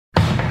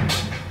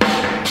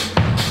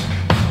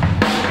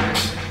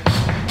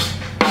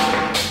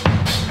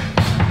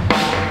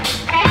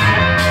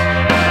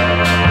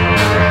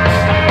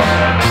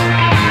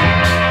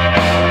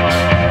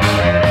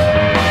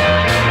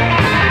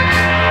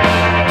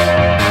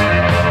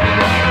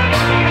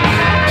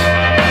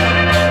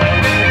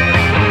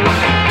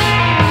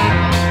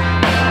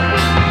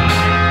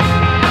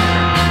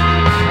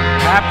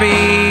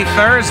Happy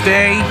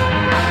Thursday.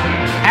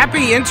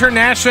 Happy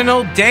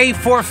International Day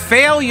for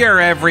Failure,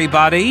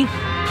 everybody.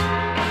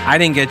 I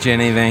didn't get you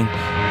anything.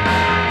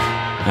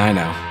 I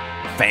know.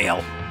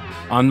 Fail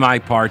on my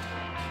part.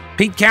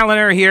 Pete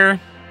Callender here,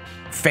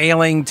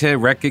 failing to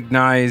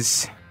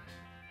recognize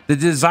the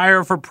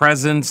desire for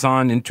presence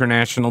on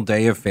International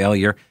Day of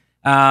Failure.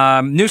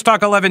 News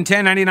Talk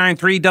 1110,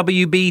 99.3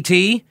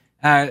 WBT.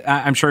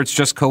 I'm sure it's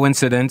just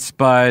coincidence,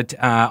 but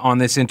on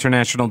this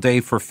International Day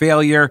for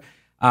Failure,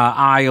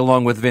 I,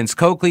 along with Vince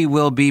Coakley,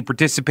 will be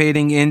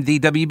participating in the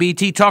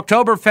WBT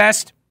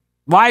Talktoberfest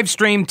live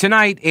stream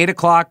tonight, 8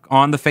 o'clock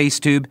on the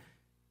FaceTube,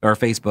 or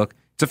Facebook.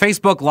 It's a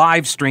Facebook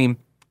live stream,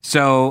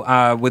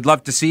 so would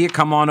love to see you.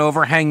 Come on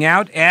over, hang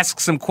out,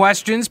 ask some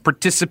questions,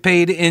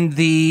 participate in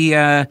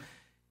the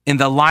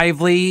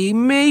lively,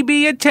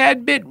 maybe a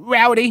tad bit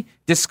rowdy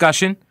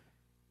discussion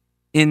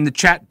in the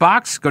chat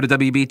box. Go to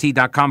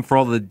WBT.com for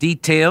all the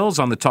details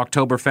on the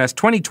Talktoberfest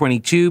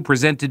 2022,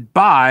 presented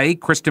by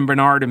Kristen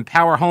Bernard and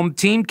Power Home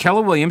Team,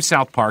 Keller Williams,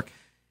 South Park.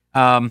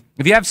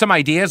 If you have some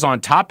ideas on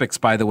topics,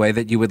 by the way,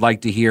 that you would like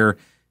to hear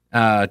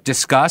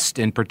discussed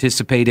and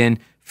participate in,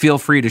 feel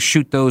free to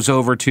shoot those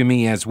over to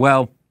me as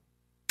well.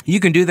 You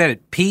can do that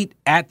at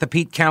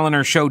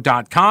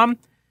pete@thepetecalendarshow.com.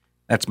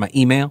 That's my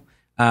email.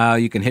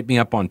 You can hit me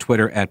up on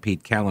Twitter at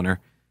Pete Callender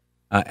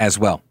as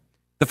well.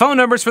 The phone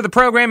numbers for the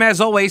program, as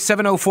always,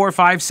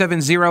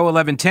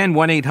 704-570-1110,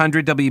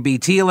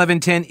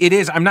 1-800-WBT-1110. It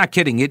is, I'm not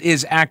kidding, it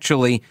is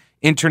actually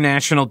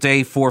International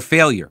Day for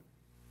Failure.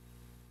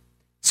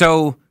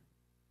 So,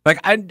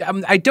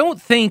 I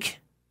don't think,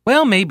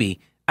 well, maybe,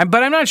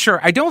 but I'm not sure.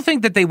 I don't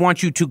think that they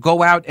want you to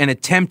go out and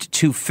attempt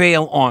to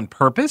fail on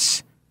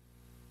purpose,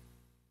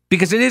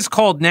 because it is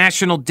called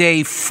National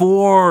Day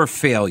for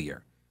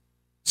Failure.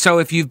 So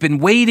if you've been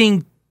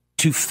waiting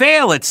to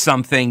fail at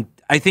something,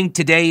 I think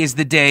today is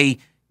the day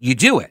you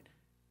do it,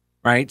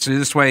 right? So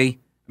this way,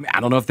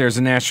 I don't know if there's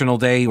a national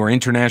day or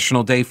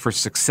international day for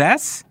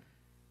success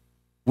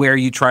where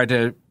you try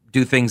to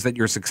do things that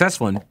you're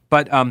successful in.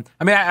 But, I'm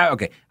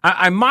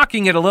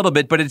mocking it a little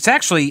bit, but it's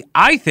actually,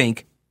 I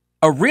think,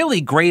 a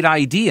really great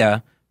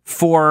idea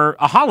for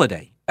a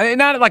holiday.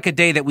 Not like a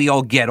day that we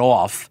all get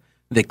off.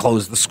 They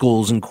close the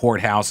schools and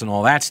courthouse and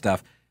all that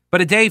stuff,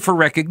 but a day for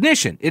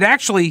recognition. It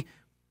actually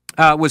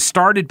was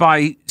started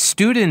by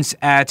students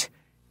at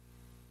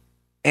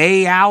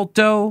I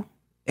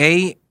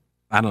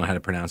don't know how to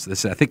pronounce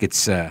this. I think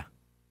it's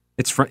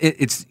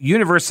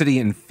university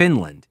in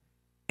Finland.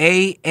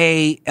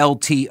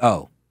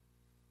 AALTO.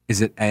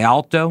 Is it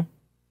Aalto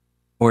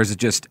or is it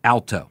just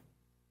Alto?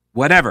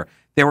 Whatever.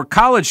 They were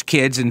college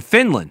kids in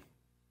Finland,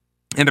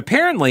 and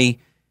apparently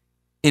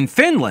in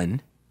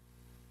Finland,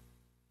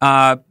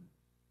 they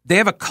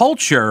have a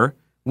culture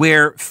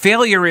where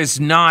failure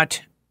is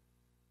not,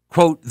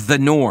 quote, the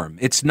norm.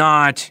 It's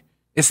not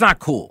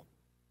cool.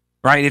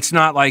 Right? It's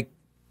not like,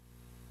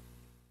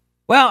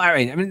 well, all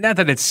right. I mean, not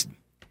that it's,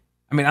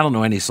 I don't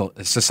know any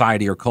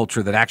society or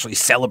culture that actually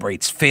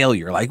celebrates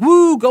failure. Like,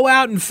 woo, go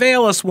out and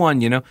fail us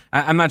one,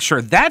 I'm not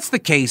sure that's the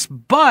case,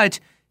 but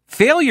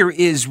failure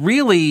is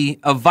really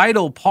a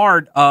vital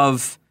part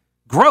of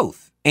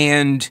growth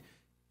and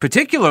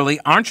particularly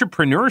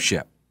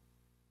entrepreneurship,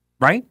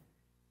 right?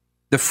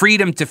 The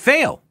freedom to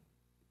fail,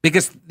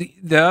 because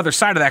the other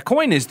side of that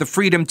coin is the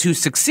freedom to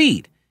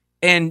succeed.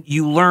 And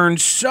you learn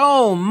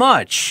so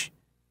much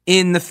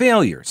in the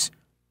failures.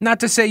 Not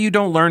to say you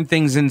don't learn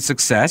things in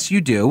success. You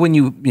do when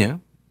you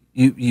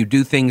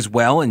do things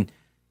well and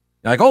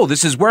you're like, oh,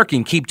 this is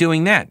working, keep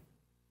doing that.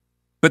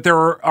 But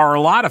there are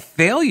a lot of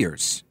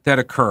failures that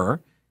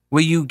occur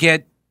where you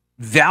get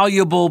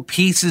valuable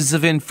pieces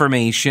of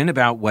information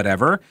about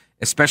whatever,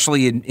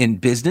 especially in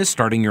business,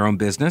 starting your own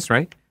business,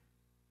 right?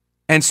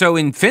 And so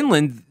in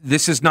Finland,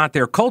 this is not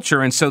their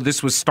culture. And so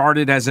this was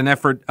started as an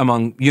effort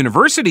among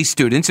university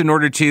students in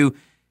order to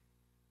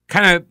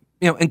kind of,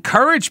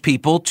 encourage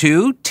people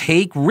to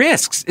take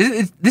risks.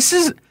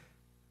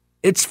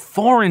 It's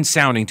foreign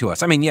sounding to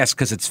us. I mean, yes,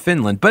 because it's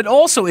Finland, but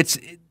also it's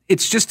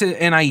just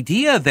an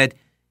idea that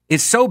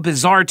is so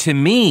bizarre to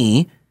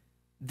me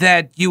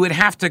that you would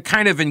have to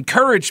kind of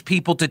encourage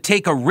people to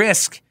take a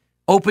risk,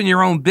 open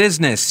your own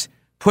business,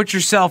 put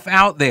yourself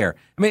out there.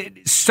 I mean,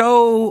 it's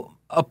so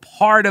a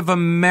part of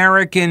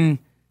American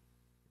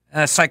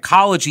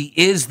psychology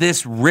is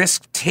this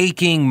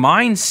risk-taking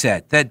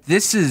mindset that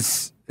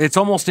it's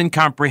almost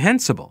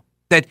incomprehensible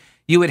that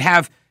you would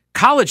have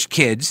college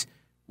kids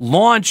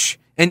launch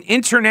an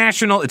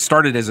international, it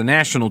started as a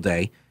national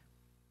day.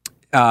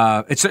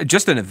 It's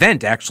just an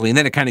event, actually, and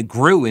then it kind of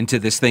grew into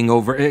this thing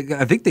over,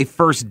 I think they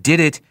first did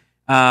it,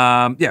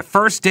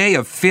 first day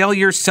of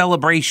failure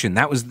celebration.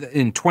 That was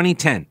in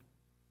 2010.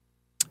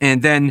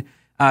 And then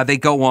they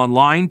go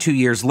online 2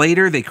 years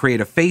later. They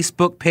create a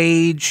Facebook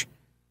page,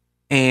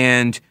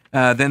 and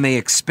then they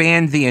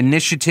expand the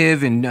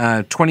initiative in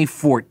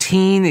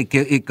 2014.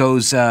 It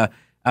goes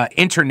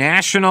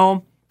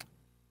international.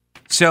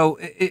 So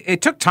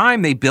it took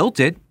time. They built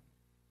it.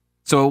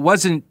 So it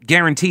wasn't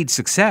guaranteed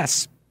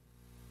success.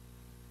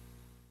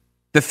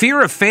 The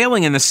fear of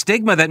failing and the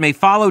stigma that may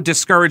follow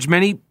discourage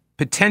many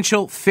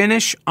potential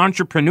Finnish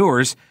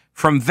entrepreneurs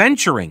from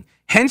venturing.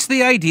 Hence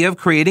the idea of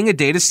creating a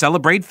day to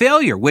celebrate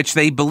failure, which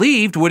they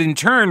believed would in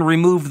turn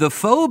remove the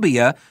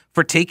phobia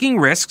for taking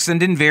risks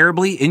and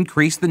invariably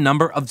increase the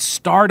number of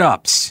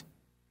startups.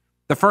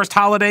 The first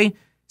holiday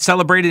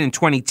celebrated in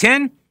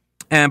 2010,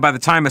 and by the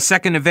time a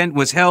second event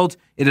was held,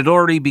 it had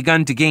already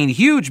begun to gain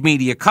huge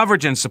media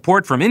coverage and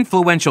support from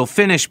influential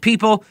Finnish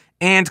people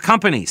and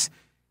companies.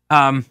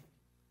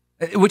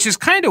 Which is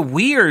kind of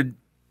weird,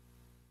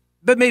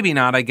 but maybe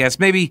not, I guess.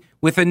 Maybe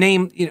with a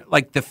name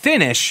like the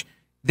Finnish,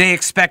 they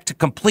expect to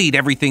complete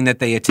everything that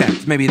they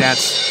attempt. Maybe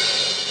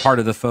that's part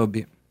of the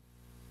phobia.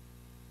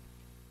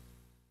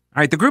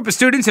 All right, the group of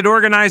students had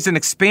organized an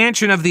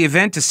expansion of the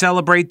event to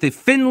celebrate the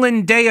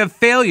Finland Day of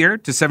Failure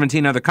to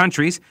 17 other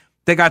countries.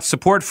 They got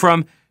support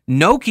from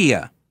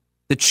Nokia,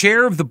 the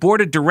chair of the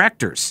board of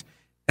directors,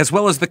 as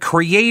well as the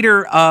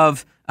creator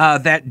of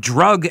that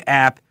drug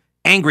app,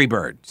 Angry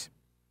Birds.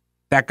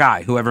 That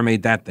guy, whoever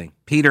made that thing,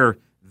 Peter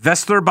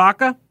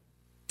Vesterbacka.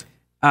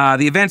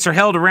 The events are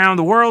held around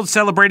the world,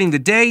 celebrating the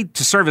day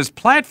to serve as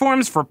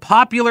platforms for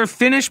popular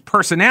Finnish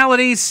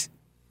personalities.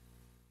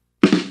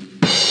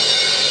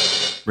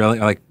 Really?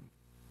 Like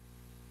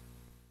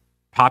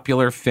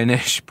popular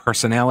Finnish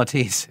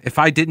personalities? If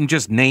I didn't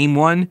just name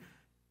one,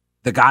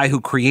 the guy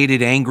who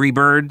created Angry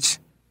Birds,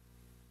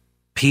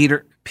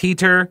 Peter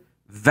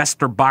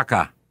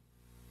Vesterbacka.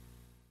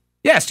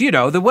 Yes,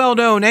 the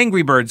well-known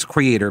Angry Birds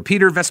creator,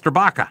 Peter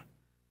Vesterbacka.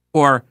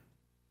 Or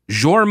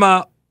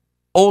Jorma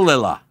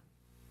Ollila.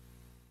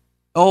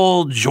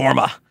 Old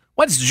Jorma.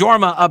 What's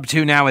Jorma up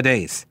to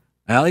nowadays?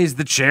 Well, he's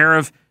the chair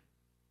of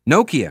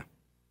Nokia.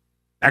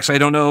 Actually, I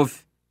don't know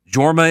if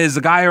Jorma is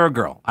a guy or a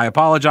girl. I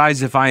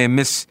apologize if I am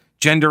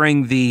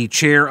misgendering the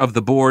chair of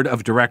the board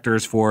of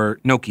directors for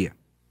Nokia.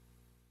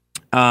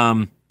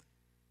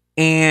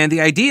 And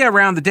the idea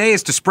around the day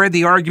is to spread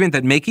the argument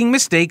that making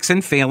mistakes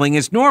and failing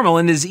is normal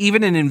and is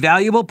even an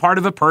invaluable part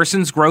of a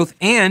person's growth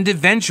and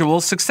eventual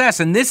success.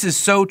 And this is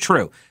so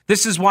true.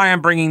 This is why I'm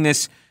bringing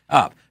this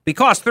up.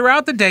 Because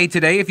throughout the day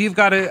today, if you've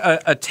got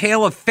a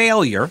tale of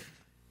failure,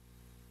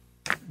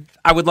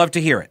 I would love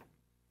to hear it.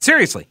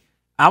 Seriously.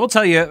 I will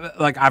tell you,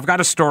 I've got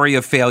a story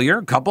of failure,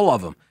 a couple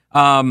of them,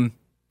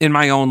 in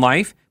my own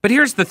life. But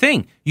here's the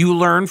thing. You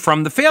learn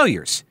from the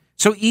failures.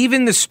 So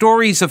even the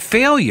stories of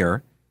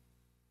failure,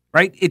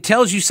 right? It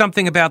tells you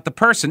something about the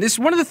person. This is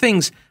one of the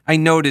things I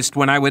noticed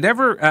when I would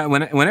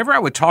whenever I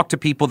would talk to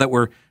people that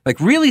were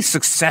really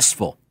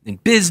successful in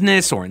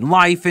business or in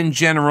life in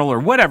general or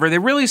whatever. They're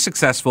really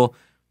successful,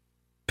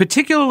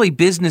 particularly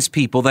business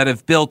people that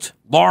have built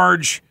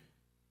large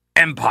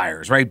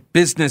empires, right?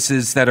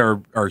 Businesses that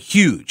are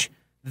huge.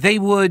 They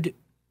would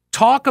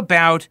talk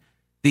about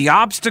the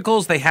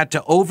obstacles they had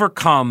to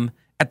overcome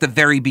at the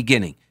very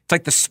beginning. It's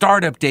like the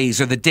startup days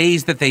or the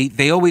days that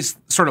they always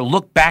sort of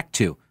look back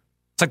to.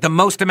 It's like the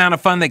most amount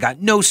of fun. They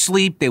got no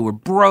sleep. They were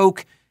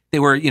broke. They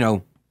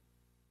were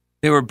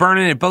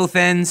burning at both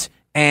ends.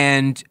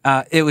 And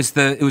it was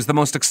the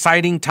most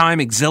exciting time,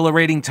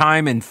 exhilarating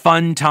time, and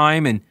fun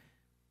time. And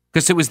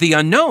because it was the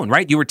unknown,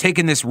 right? You were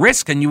taking this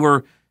risk, and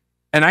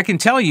and I can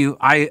tell you,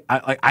 I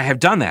have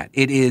done that.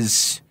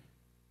 It's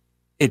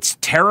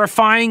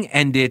terrifying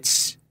and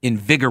it's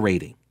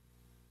invigorating.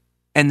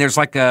 And there's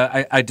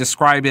I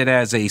describe it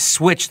as a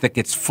switch that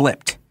gets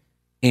flipped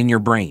in your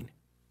brain.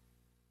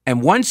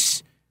 And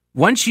once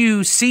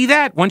you see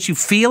that, once you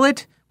feel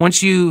it,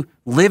 once you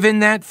live in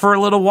that for a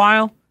little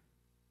while,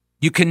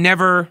 you can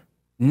never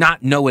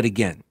not know it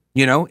again.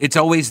 It's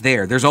always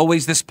there. There's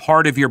always this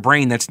part of your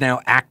brain that's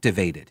now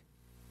activated.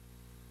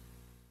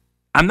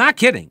 I'm not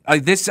kidding.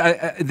 This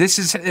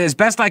is as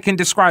best I can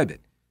describe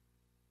it.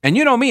 And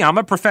you know me, I'm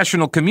a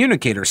professional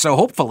communicator, so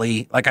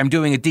hopefully, I'm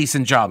doing a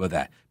decent job of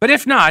that. But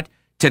if not,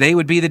 today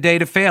would be the day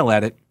to fail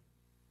at it.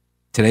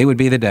 Today would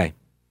be the day.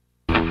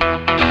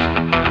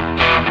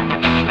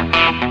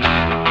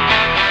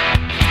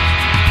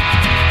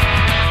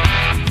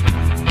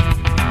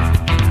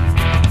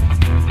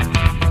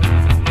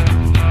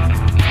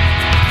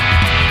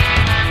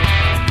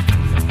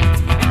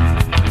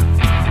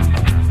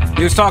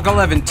 News Talk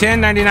 1110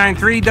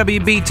 99.3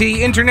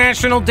 WBT,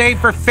 International Day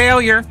for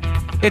Failure.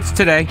 It's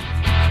today.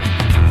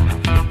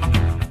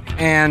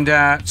 And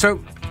so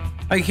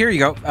here you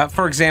go.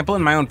 For example,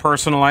 in my own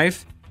personal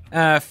life,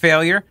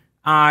 failure.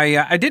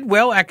 I did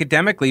well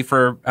academically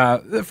for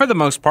the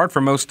most part, for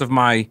most of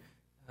my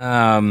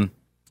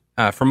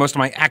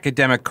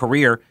academic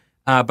career.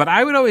 But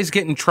I would always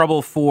get in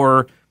trouble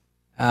for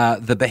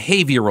the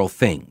behavioral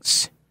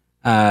things.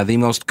 The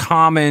most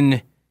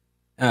common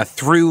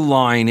through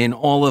line in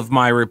all of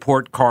my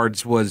report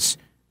cards was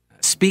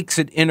speaks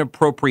at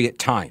inappropriate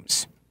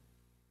times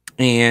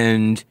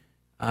and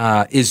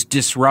is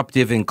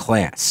disruptive in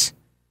class.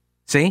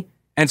 See?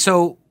 And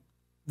so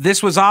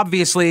this was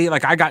obviously,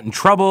 I got in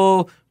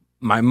trouble.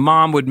 My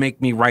mom would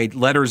make me write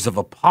letters of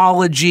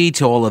apology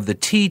to all of the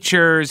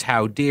teachers.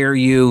 How dare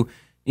you,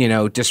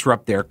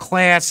 disrupt their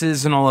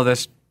classes and all of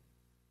this.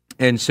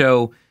 And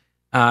so,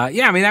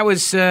 that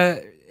was,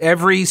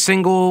 every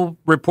single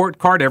report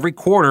card, every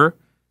quarter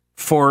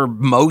for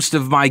most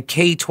of my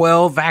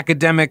K-12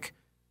 academic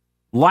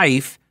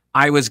life.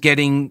 I was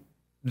getting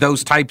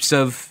those types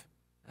of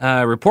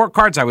report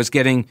cards. I was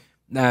getting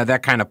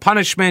that kind of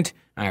punishment.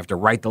 I have to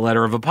write the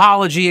letter of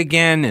apology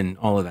again and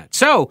all of that.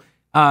 So,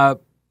 kind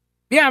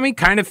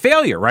of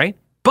failure, right?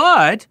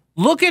 But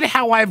look at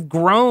how I've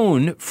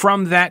grown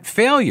from that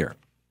failure,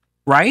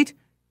 right?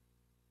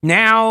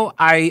 Now,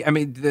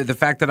 the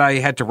fact that I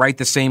had to write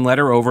the same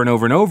letter over and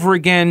over and over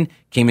again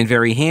came in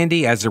very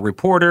handy as a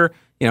reporter,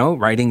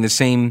 writing the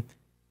same,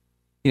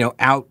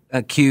 out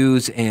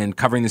cues and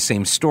covering the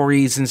same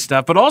stories and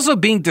stuff, but also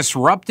being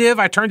disruptive.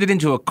 I turned it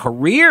into a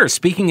career,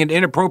 speaking at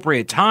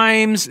inappropriate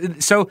times.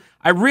 So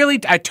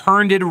I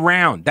turned it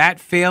around. That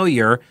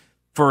failure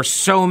for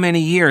so many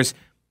years,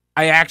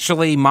 I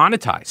actually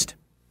monetized.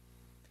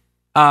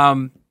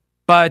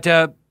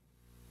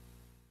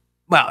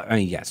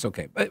 Yes,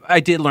 okay. But I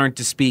did learn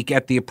to speak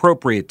at the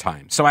appropriate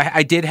time. So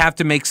I did have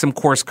to make some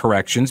course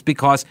corrections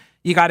because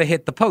you got to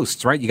hit the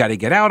posts, right? You got to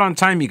get out on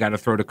time. You got to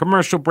throw to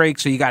commercial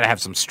breaks. So you got to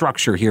have some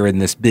structure here in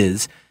this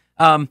biz.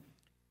 But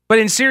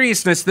in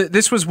seriousness,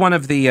 this was one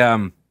of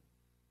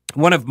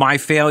my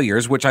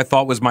failures, which I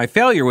thought was my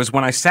failure, was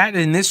when I sat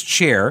in this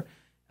chair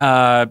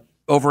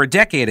over a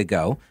decade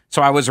ago.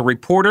 So I was a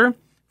reporter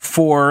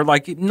for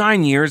like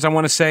 9 years, I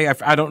want to say.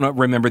 I don't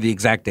remember the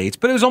exact dates,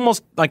 but it was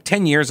almost like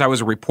 10 years I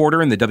was a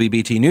reporter in the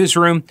WBT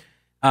newsroom.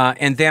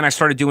 And then I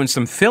started doing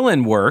some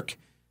fill-in work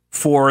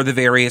for the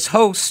various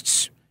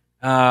hosts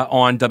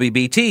on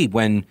WBT.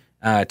 When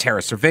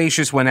Tara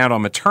Servatius went out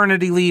on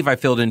maternity leave, I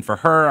filled in for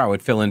her. I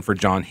would fill in for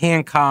John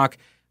Hancock.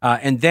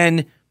 And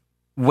then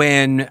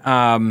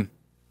when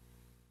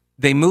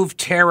they moved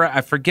Tara,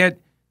 I forget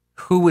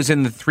who was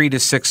in the 3 to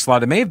 6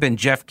 slot. It may have been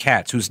Jeff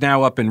Katz, who's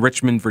now up in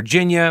Richmond,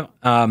 Virginia.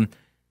 And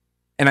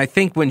I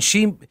think when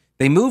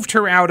they moved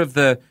her out of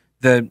the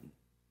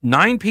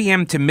 9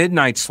 p.m. to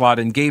midnight slot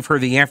and gave her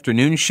the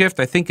afternoon shift,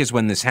 I think is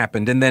when this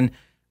happened. And then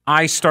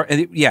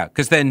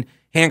because then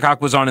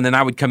Hancock was on, and then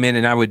I would come in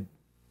and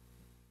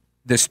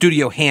the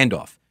studio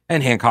handoff.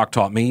 And Hancock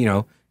taught me,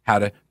 how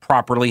to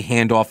properly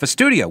hand off a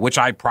studio, which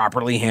I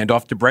properly hand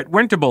off to Brett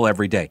Winterble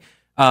every day.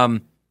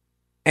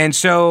 And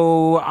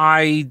so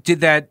I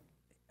did that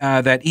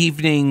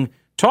evening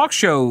talk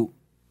show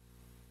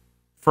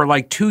for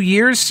like 2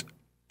 years,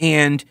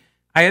 and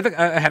I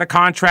had a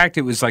contract.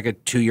 It was like a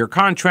 2-year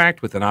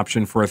contract with an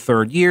option for a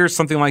third year,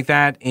 something like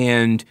that.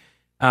 And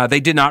they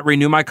did not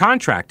renew my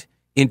contract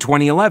in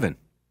 2011,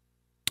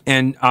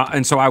 and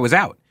so I was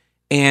out,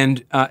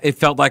 and it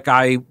felt like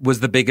I was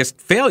the biggest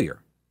failure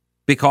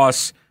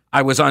because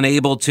I was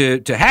unable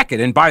to hack it.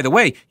 And by the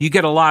way, you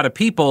get a lot of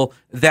people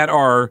that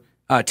are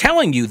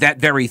telling you that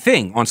very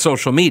thing on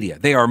social media.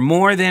 They are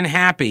more than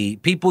happy.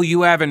 People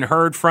you haven't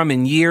heard from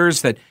in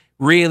years that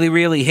really,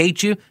 really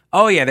hate you.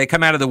 Oh, yeah, they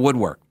come out of the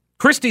woodwork.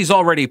 Christy's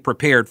already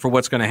prepared for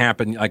what's going to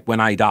happen, like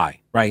when I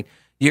die, right?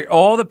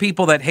 All the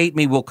people that hate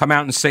me will come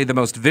out and say the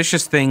most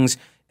vicious things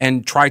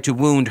and try to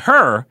wound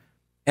her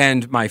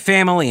and my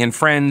family and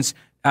friends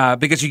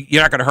because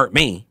you're not going to hurt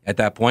me at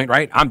that point,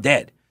 right? I'm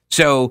dead.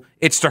 So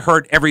it's to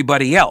hurt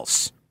everybody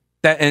else.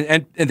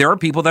 And there are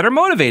people that are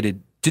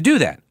motivated to do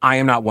that. I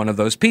am not one of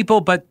those people,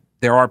 but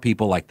there are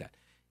people like that.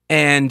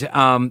 And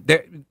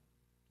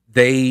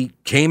they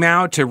came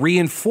out to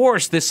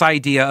reinforce this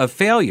idea of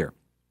failure.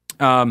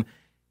 And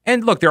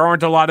look, there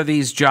aren't a lot of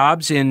these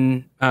jobs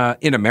in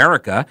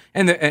America.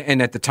 And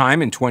at the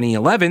time in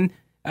 2011,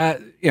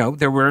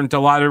 there weren't a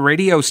lot of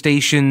radio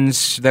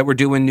stations that were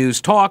doing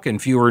news talk,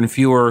 and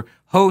fewer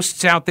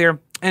hosts out there.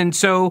 And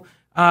so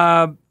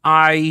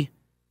I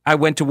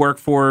went to work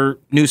for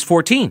News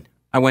 14.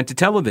 I went to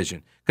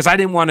television because I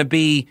didn't want to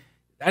be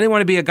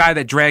a guy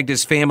that dragged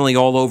his family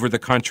all over the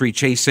country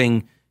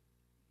chasing,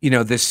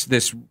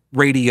 this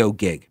radio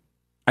gig.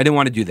 I didn't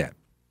want to do that.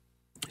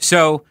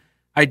 So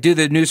I do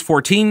the News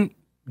 14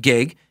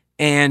 gig,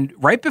 and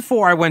right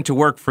before I went to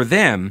work for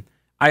them,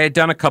 I had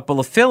done a couple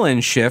of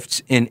fill-in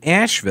shifts in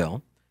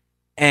Asheville,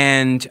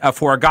 and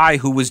for a guy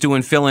who was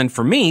doing fill-in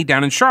for me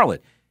down in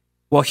Charlotte.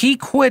 Well, he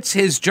quits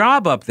his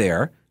job up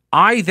there.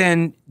 I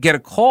then get a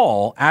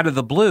call out of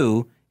the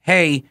blue,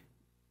 hey,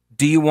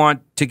 do you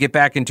want to get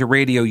back into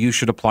radio? You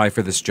should apply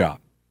for this job.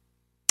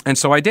 And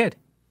so I did.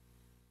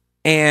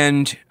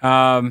 And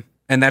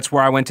that's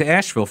where I went to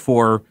Asheville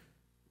for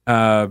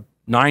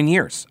 9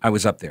 years. I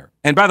was up there.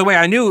 And by the way,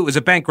 I knew it was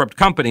a bankrupt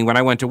company when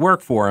I went to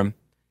work for him.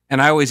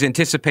 And I always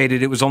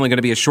anticipated it was only going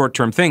to be a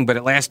short-term thing, but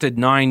it lasted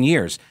 9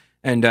 years.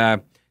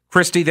 And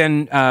Christy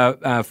then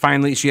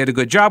finally, she had a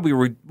good job.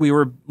 We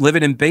were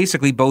living in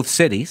basically both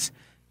cities.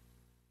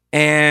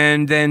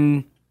 And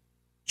then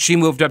she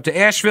moved up to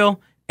Asheville.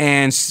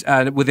 And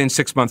within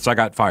 6 months, I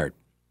got fired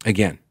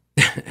again.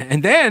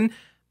 And then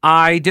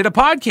I did a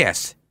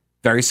podcast,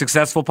 very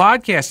successful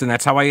podcast, and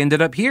that's how I ended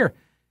up here.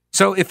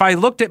 So if I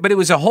looked at, but it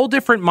was a whole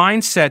different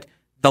mindset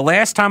the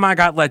last time I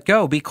got let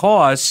go,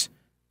 because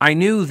I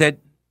knew that,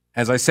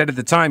 as I said at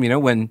the time,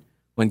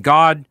 when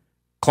God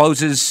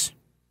closes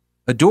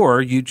a door,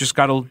 you just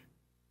got to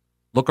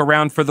look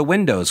around for the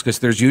windows because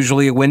there's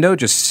usually a window.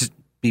 Just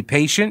be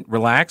patient,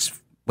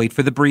 relax, wait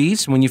for the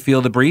breeze. When you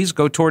feel the breeze,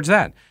 go towards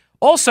that.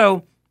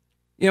 Also,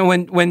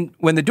 when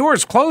the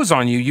doors close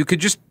on you, you could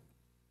just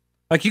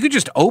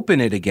open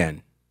it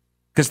again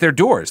because they're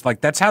doors.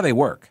 Like, that's how they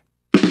work.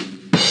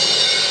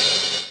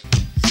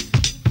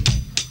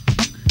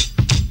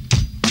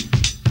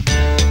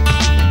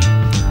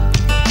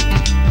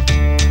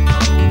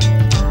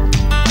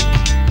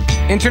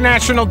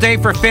 International Day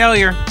for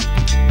Failure.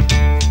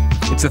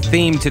 It's a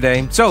theme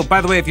today. So,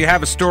 by the way, if you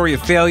have a story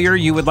of failure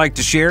you would like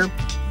to share,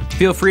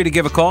 feel free to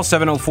give a call,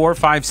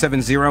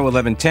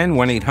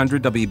 704-570-1110,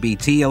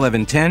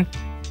 1-800-WBT-1110.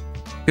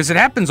 Because it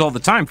happens all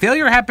the time.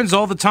 Failure happens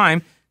all the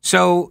time.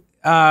 So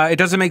it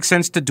doesn't make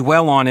sense to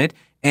dwell on it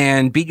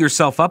and beat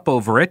yourself up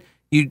over it.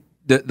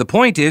 The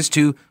point is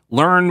to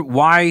learn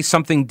why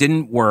something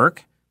didn't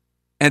work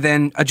and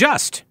then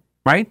adjust,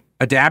 right?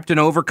 Adapt and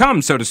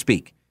overcome, so to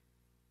speak.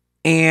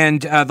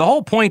 And the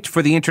whole point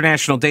for the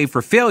International Day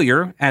for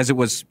Failure, as it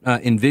was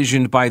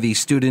envisioned by the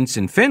students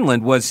in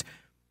Finland, was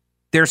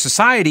their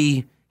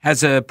society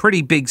has a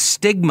pretty big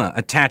stigma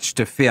attached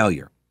to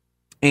failure.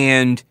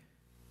 And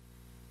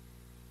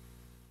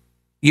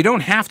you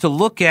don't have to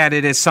look at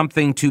it as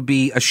something to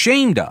be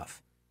ashamed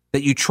of.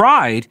 That you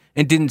tried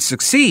and didn't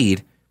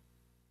succeed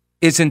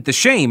isn't the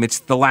shame, it's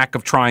the lack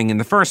of trying in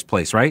the first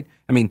place, right?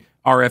 I mean,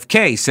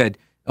 RFK said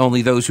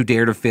only those who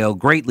dare to fail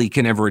greatly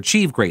can ever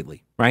achieve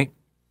greatly, right?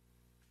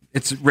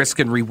 It's risk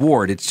and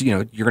reward. It's,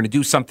 you're going to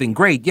do something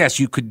great. Yes,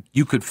 you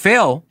could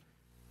fail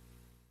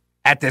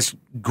at this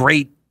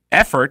great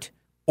effort,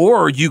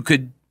 or you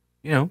could,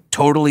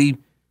 totally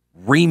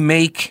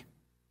remake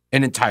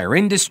an entire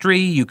industry.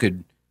 You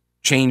could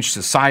change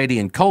society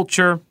and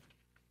culture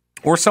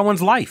or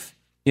someone's life,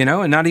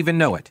 and not even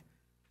know it.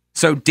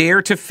 So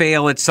dare to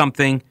fail at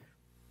something.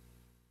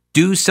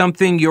 Do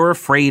something you're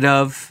afraid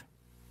of.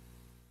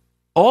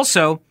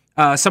 Also,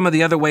 some of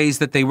the other ways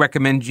that they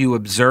recommend you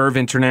observe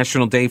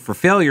International Day for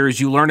Failure is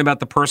you learn about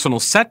the personal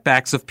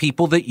setbacks of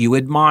people that you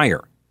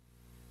admire.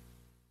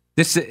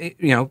 This,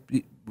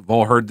 we've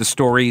all heard the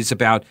stories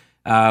about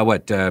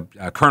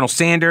Colonel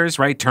Sanders,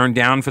 right? Turned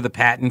down for the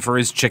patent for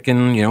his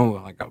chicken,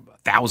 like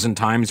 1,000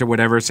 times or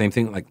whatever. Same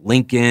thing like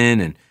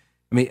Lincoln. And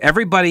I mean,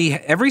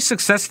 every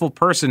successful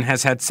person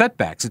has had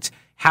setbacks. It's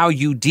how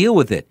you deal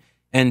with it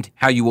and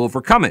how you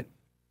overcome it.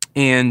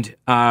 And,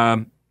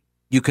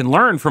 you can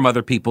learn from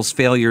other people's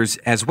failures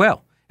as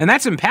well. And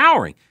that's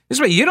empowering.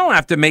 This way, you don't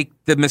have to make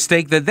the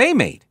mistake that they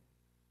made.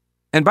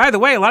 And by the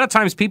way, a lot of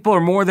times people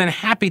are more than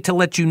happy to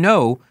let you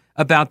know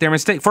about their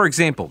mistake. For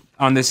example,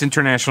 on this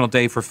International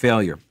Day for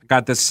Failure, I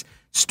got this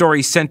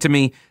story sent to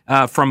me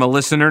from a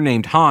listener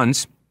named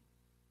Hans,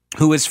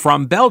 who is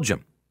from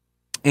Belgium.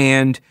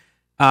 And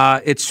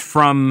it's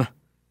from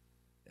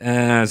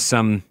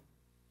some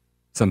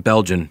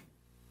Belgian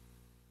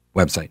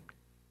website.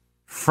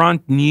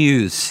 Front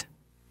News.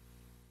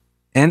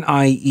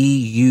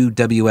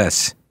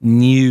 N-I-E-U-W-S.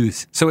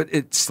 News. So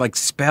it's like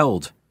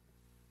spelled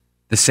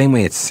the same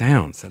way it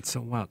sounds. That's so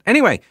wild.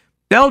 Anyway,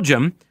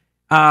 Belgium,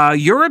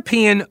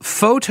 European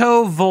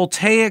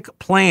photovoltaic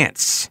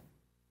plants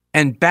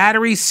and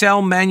battery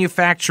cell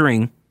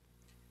manufacturing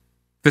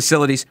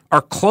facilities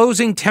are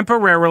closing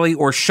temporarily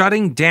or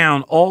shutting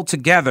down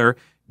altogether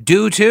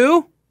due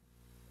to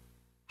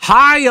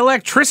high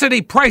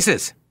electricity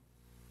prices.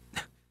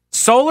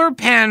 Solar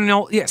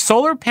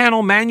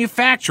panel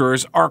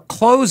manufacturers are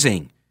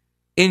closing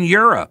in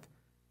Europe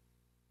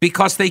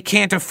because they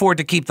can't afford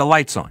to keep the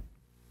lights on.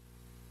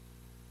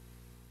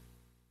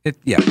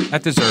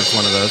 That deserves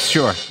one of those.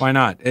 Sure, why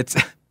not? It's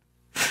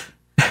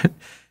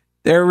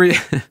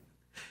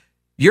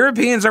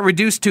Europeans are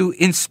reduced to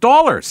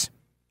installers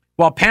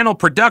while panel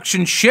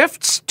production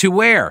shifts to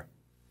where?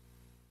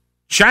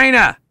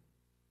 China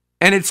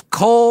and its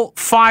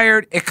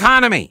coal-fired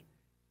economy.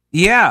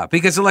 Yeah,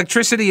 because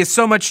electricity is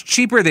so much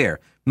cheaper there.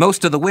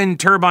 Most of the wind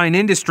turbine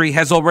industry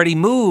has already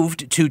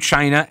moved to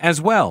China as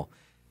well.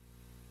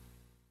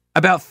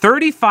 About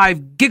 35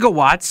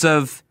 gigawatts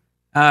of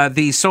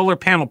the solar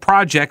panel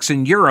projects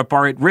in Europe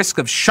are at risk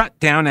of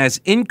shutdown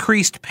as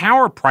increased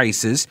power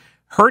prices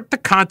hurt the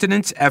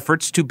continent's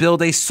efforts to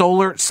build a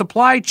solar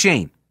supply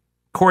chain,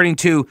 according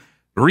to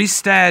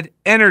Rystad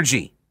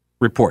Energy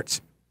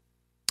reports.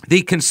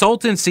 The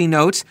consultancy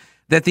notes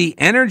that the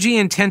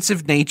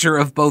energy-intensive nature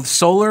of both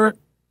solar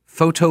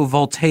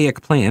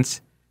photovoltaic plants,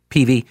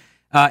 PV,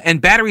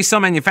 and battery cell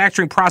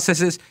manufacturing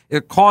processes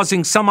are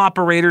causing some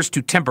operators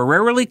to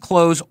temporarily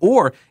close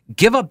or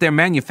give up their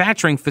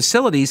manufacturing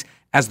facilities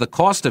as the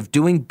cost of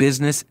doing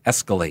business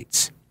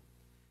escalates.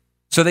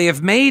 So they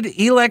have made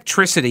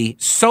electricity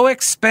so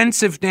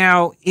expensive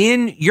now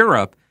in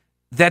Europe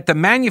that the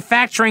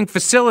manufacturing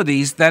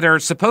facilities that are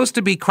supposed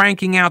to be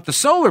cranking out the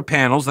solar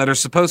panels that are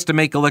supposed to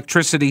make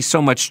electricity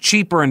so much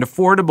cheaper and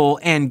affordable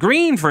and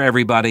green for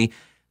everybody,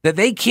 that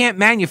they can't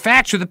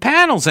manufacture the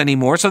panels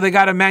anymore, so they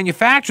got to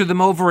manufacture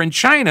them over in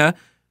China,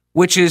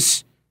 which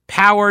is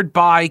powered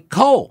by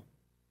coal,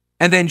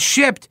 and then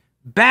shipped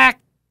back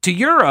to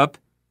Europe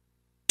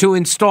to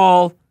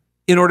install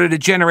in order to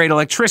generate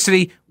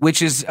electricity,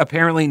 which is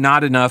apparently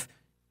not enough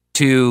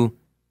to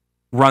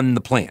run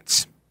the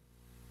plants.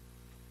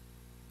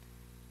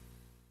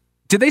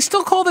 Do they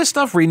still call this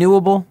stuff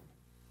renewable?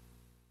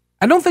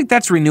 I don't think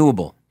that's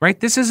renewable, right?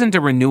 This isn't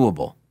a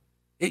renewable.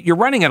 You're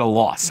running at a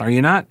loss, are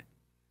you not?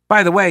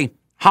 By the way,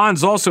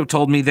 Hans also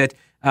told me that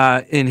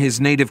in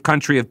his native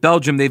country of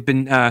Belgium, they've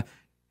been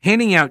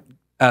handing out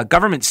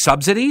government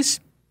subsidies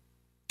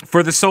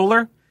for the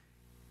solar.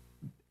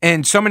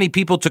 And so many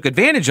people took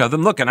advantage of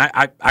them. Look, and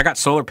I got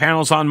solar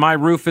panels on my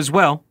roof as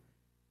well.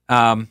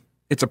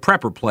 It's a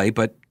prepper play,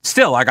 but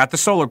still, I got the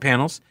solar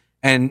panels.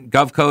 And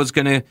GovCo is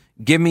going to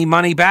give me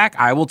money back.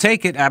 I will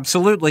take it,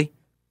 absolutely.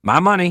 My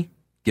money,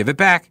 give it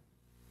back.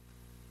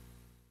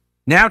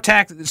 Now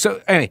so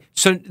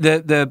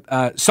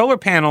the solar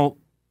panel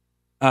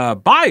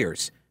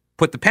buyers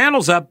put the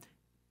panels up,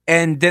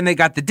 and then they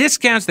got the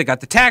discounts, they got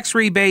the tax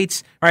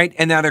rebates, right?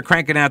 And now they're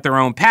cranking out their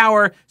own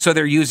power, so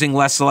they're using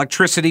less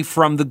electricity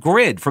from the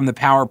grid, from the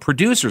power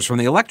producers, from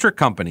the electric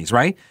companies,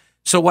 right?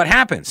 So what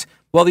happens?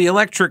 Well, the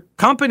electric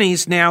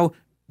companies now,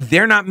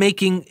 they're not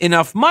making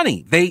enough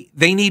money. They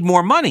need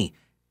more money.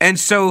 And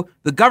so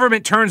the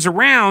government turns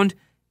around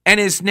and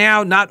is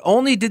now, not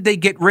only did they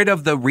get rid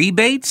of the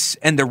rebates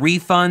and the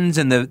refunds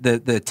and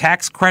the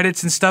tax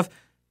credits and stuff,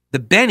 the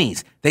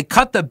bennies. They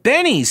cut the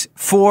bennies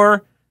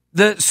for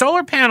the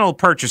solar panel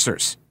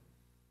purchasers.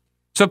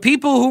 So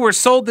people who were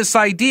sold this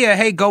idea,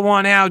 hey, go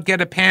on out,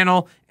 get a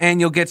panel, and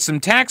you'll get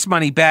some tax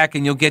money back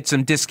and you'll get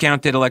some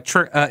discounted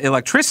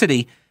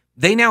electricity,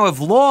 they now have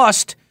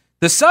lost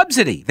the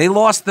subsidy. They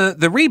lost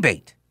the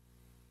rebate.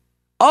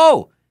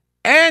 Oh,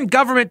 and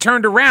government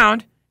turned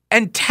around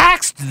and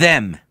taxed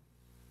them.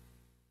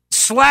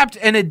 Slapped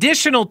an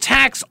additional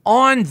tax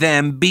on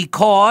them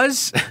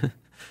because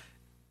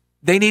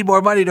they need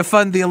more money to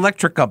fund the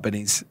electric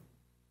companies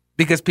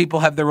because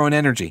people have their own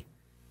energy.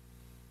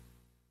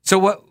 So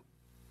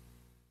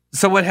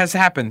what has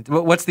happened?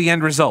 What's the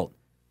end result?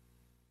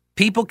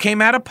 People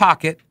came out of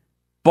pocket,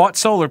 bought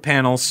solar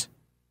panels,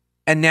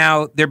 and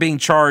now they're being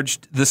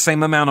charged the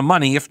same amount of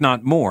money, if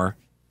not more,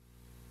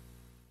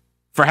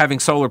 for having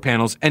solar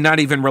panels and not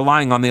even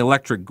relying on the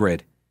electric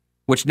grid,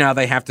 which now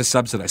they have to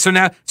subsidize.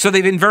 So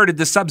they've inverted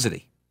the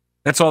subsidy.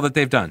 That's all that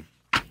they've done.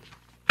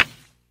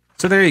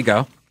 So there you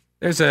go.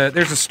 There's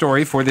a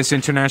story for this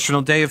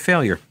International Day of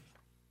Failure.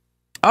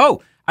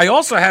 Oh, I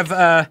also have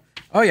I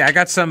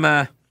got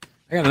an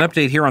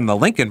update here on the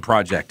Lincoln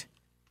Project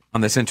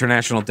on this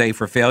International Day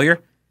for Failure.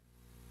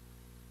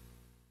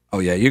 Oh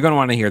yeah, you're going to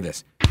want to hear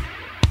this.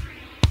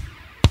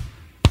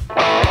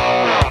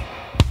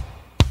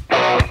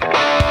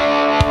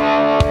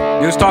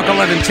 News Talk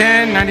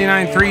 1110,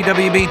 99.3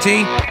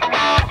 WBT.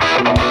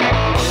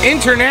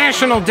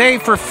 International Day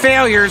for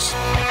Failures.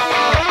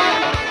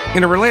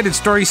 In a related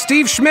story,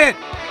 Steve Schmidt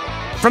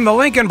from the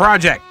Lincoln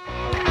Project.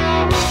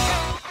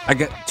 I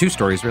got two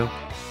stories, really.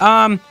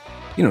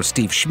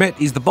 Steve Schmidt,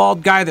 he's the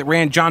bald guy that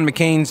ran John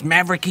McCain's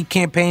Mavericky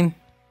campaign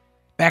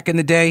back in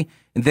the day,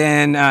 and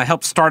then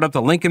helped start up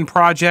the Lincoln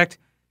Project.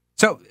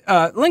 So,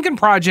 Lincoln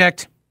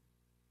Project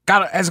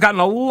has gotten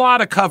a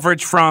lot of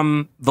coverage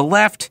from the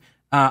left.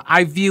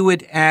 I view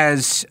it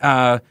as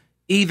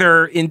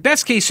either, in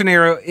best case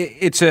scenario,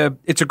 it's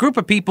a group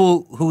of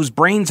people whose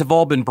brains have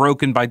all been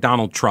broken by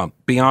Donald Trump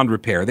beyond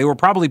repair. They were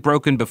probably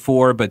broken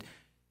before, but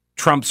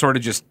Trump sort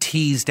of just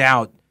teased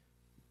out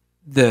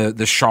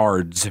the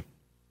shards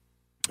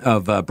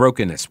of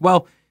brokenness.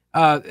 Well,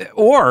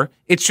 or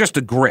it's just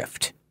a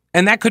grift,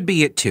 and that could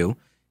be it too.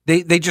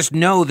 They just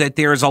know that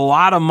there's a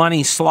lot of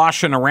money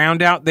sloshing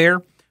around out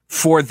there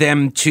for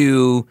them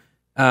to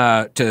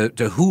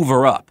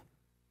hoover up.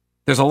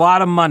 There's a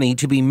lot of money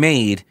to be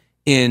made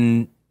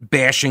in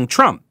bashing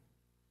Trump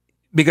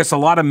because a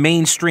lot of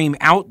mainstream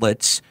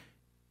outlets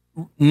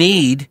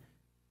need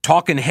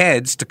talking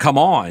heads to come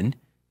on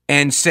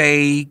and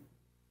say,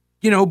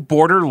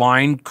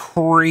 borderline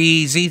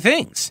crazy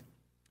things.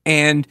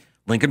 And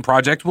Lincoln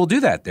Project will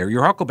do that. They're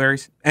your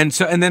huckleberries. And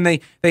then they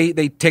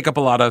take up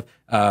a lot of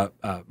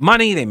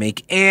money. They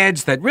make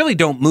ads that really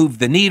don't move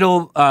the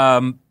needle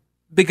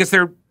because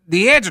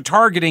the ads are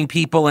targeting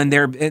people, and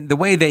the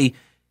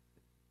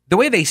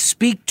way they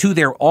speak to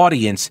their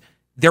audience,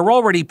 they're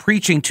already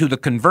preaching to the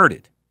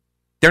converted.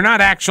 They're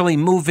not actually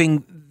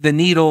moving the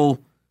needle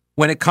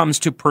when it comes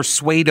to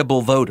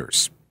persuadable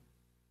voters.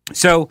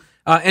 So,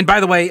 and by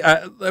the way,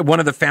 one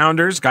of the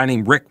founders, a guy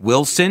named Rick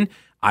Wilson,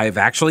 I've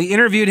actually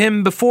interviewed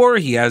him before.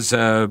 He has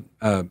a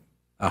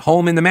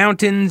home in the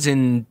mountains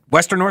in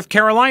Western North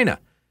Carolina.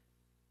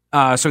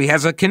 So he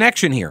has a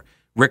connection here.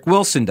 Rick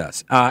Wilson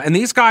does. And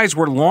these guys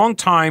were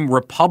longtime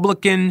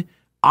Republican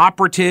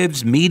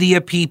operatives, media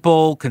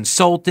people,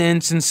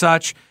 consultants, and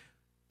such.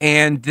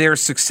 And their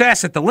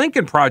success at the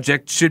Lincoln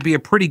Project should be a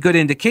pretty good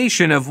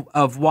indication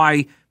of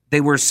why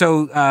they were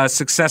so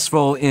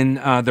successful in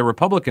the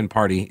Republican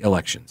Party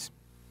elections.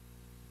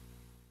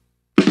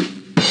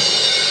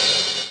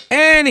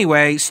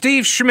 Anyway,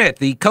 Steve Schmidt,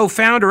 the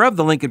co-founder of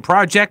the Lincoln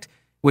Project,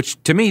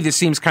 which to me this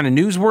seems kind of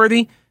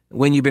newsworthy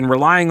when you've been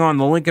relying on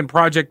the Lincoln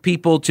Project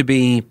people to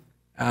be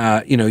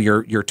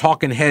your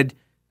talking head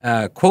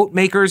quote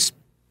makers.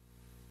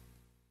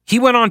 He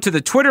went onto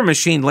the Twitter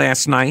machine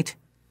last night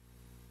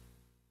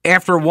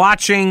after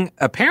watching,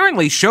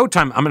 apparently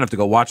Showtime, I'm going to have to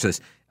go watch this,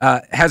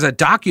 has a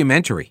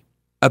documentary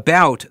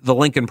about the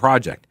Lincoln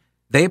Project.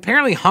 They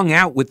apparently hung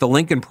out with the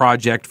Lincoln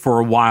Project for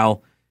a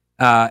while,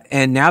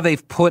 and now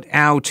they've put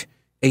out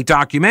a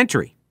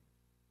documentary.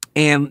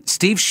 And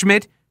Steve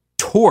Schmidt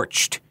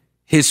torched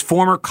his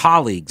former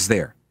colleagues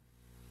there.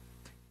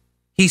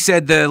 He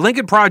said the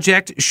Lincoln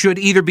Project should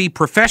either be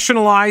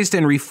professionalized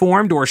and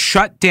reformed or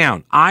shut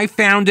down. I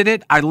founded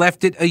it. I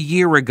left it a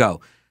year ago.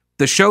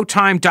 The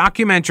Showtime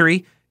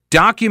documentary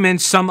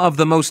documents some of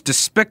the most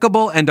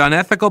despicable and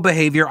unethical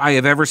behavior I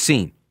have ever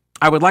seen.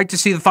 I would like to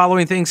see the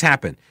following things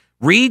happen.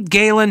 Reed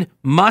Galen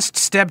must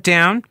step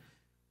down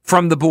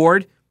from the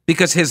board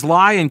because his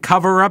lie and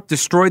cover-up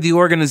destroyed the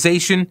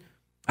organization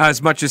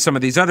as much as some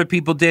of these other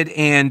people did,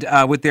 and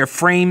with their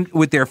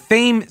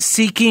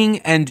fame-seeking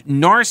and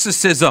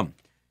narcissism.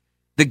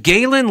 The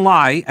Galen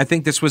lie, I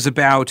think this was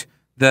about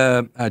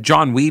the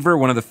John Weaver,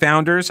 one of the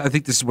founders. I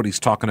think this is what he's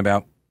talking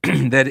about.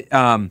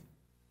 that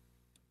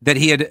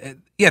he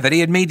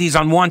had made these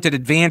unwanted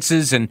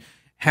advances and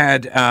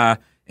had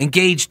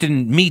engaged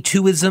in Me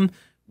Tooism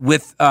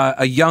with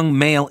a young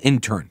male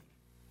intern,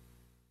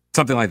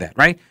 something like that,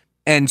 right?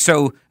 And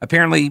so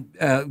apparently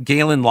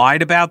Galen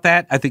lied about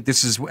that. I think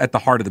this is at the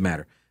heart of the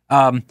matter.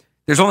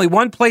 There's only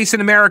one place in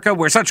America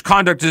where such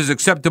conduct is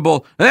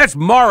acceptable, and that's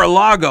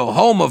Mar-a-Lago,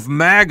 home of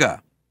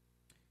MAGA.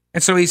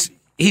 And so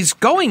he's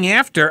going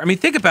after, I mean,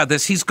 think about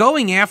this. He's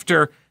going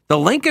after the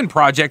Lincoln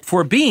Project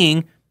for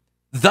being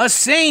the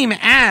same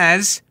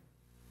as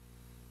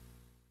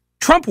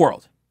Trump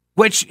World,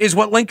 which is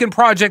what Lincoln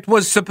Project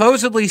was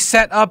supposedly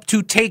set up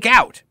to take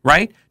out,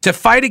 right? To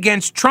fight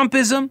against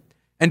Trumpism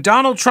and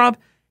Donald Trump.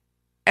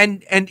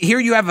 And here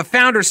you have a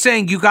founder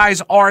saying you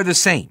guys are the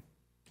same.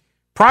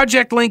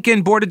 Project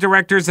Lincoln, board of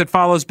directors that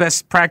follows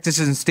best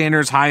practices and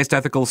standards, highest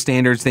ethical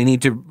standards. They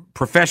need to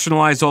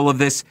professionalize all of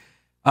this.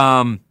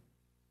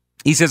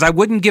 He says, I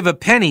wouldn't give a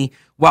penny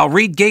while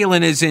Reed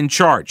Galen is in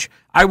charge.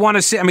 I want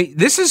to say, I mean,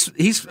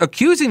 he's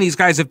accusing these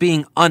guys of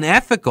being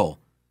unethical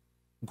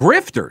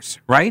grifters,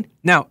 right?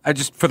 Now, I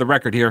just, for the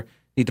record here,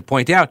 need to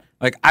point out,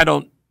 like, I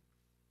don't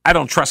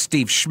trust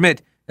Steve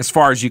Schmidt as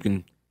far as you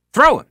can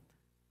throw him.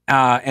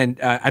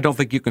 And I don't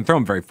think you can throw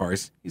him very far.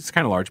 He's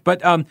kind of large.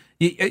 But,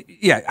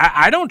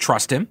 I don't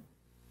trust him.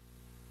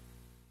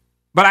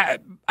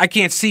 But I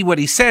can't see what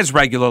he says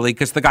regularly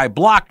because the guy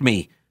blocked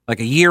me like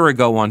a year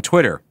ago on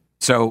Twitter.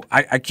 So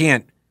I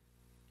can't.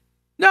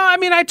 No, I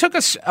mean, I took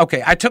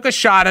a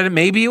shot at it.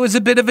 Maybe it was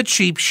a bit of a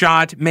cheap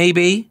shot,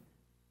 maybe.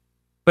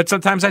 But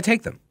sometimes I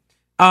take them.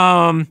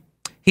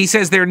 He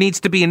says there needs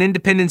to be an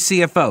independent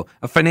CFO,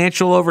 a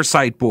financial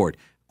oversight board,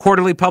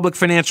 quarterly public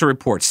financial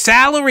reports,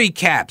 salary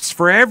caps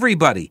for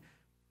everybody.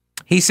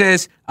 He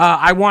says,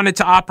 I wanted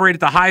to operate at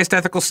the highest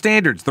ethical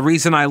standards. The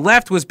reason I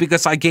left was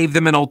because I gave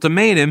them an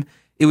ultimatum.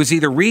 It was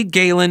either Reed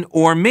Galen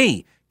or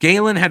me.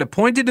 Galen had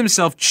appointed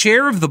himself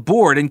chair of the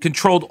board and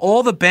controlled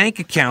all the bank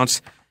accounts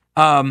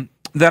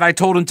that I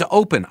told him to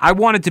open. I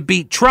wanted to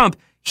beat Trump.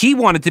 He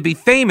wanted to be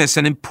famous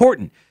and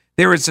important.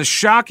 There is a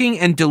shocking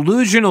and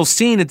delusional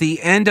scene at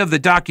the end of the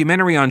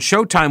documentary on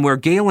Showtime where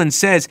Galen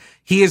says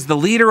he is the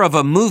leader of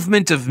a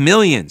movement of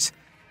millions.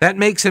 That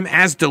makes him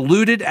as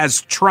deluded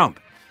as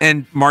Trump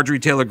and Marjorie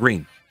Taylor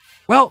Greene.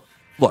 Well,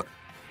 look,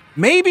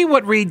 maybe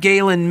what Reed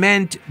Galen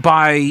meant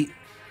by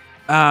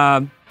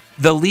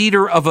the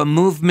leader of a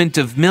movement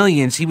of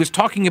millions, he was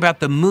talking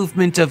about the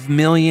movement of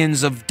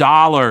millions of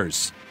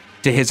dollars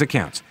to his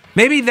accounts.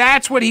 Maybe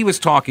that's what he was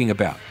talking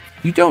about.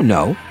 You don't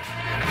know.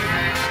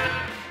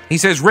 He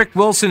says Rick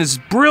Wilson is a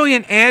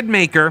brilliant ad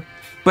maker,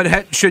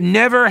 but should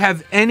never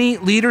have any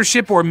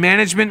leadership or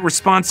management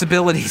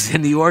responsibilities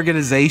in the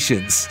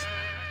organizations.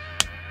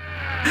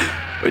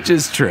 Which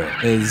is true.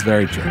 It is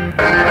very true.